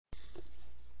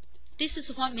This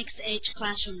is what mixed-age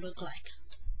classroom look like.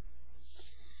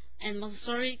 And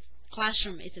Montessori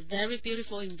classroom is a very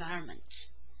beautiful environment.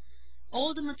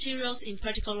 All the materials in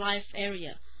practical life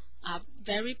area are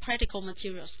very practical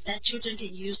materials that children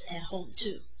can use at home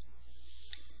too.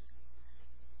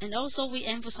 And also we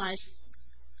emphasize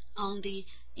on the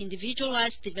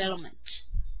individualized development.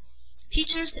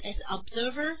 Teachers as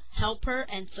observer, helper,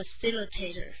 and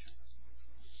facilitator.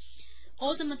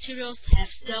 All the materials have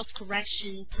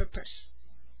self-correction purpose.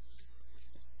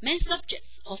 Main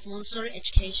subjects of Montessori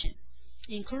education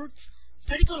includes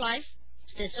practical life,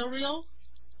 sensorial,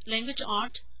 language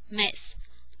art, math,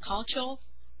 cultural,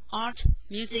 art,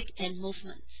 music, and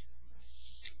movement.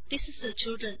 This is a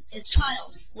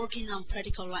child working on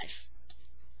practical life.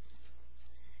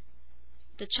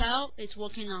 The child is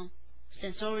working on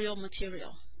sensorial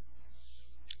material,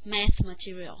 math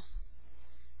material.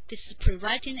 This is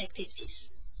pre-writing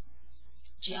activities,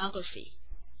 geography.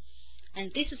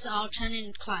 And this is our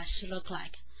training class look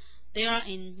like. They are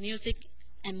in music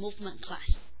and movement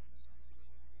class.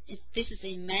 This is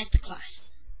a math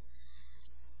class.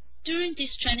 During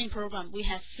this training program, we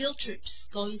have field trips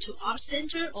going to art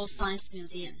center or science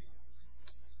museum.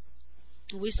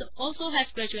 We also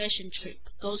have graduation trip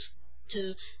goes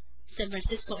to San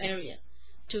Francisco area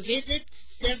to visit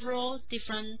several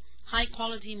different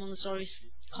high-quality Montessori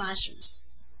classrooms,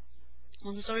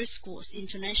 Montessori schools,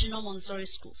 international Montessori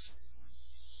schools.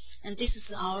 And this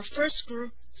is our first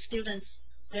group students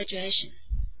graduation.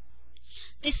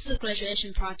 This is a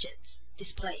graduation project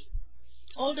display.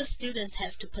 All the students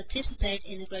have to participate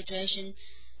in the graduation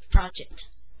project.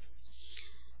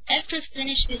 After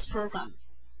finish this program,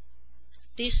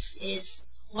 this is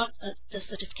what the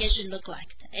certification look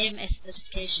like, the AMS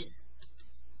certification.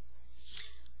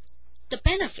 The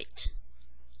benefit,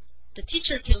 the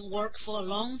teacher can work for a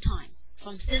long time,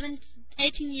 from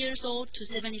 18 years old to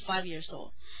 75 years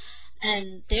old.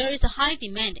 And there is a high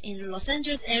demand in the Los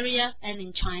Angeles area and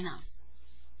in China.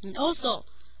 And also,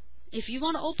 if you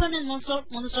want to open a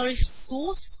Montessori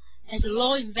schools, it's a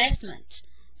low investment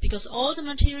because all the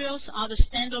materials are the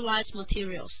standardized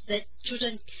materials that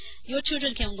your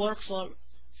children can work for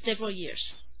several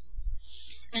years.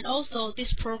 And also,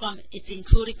 this program is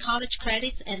including college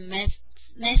credits and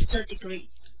master degrees.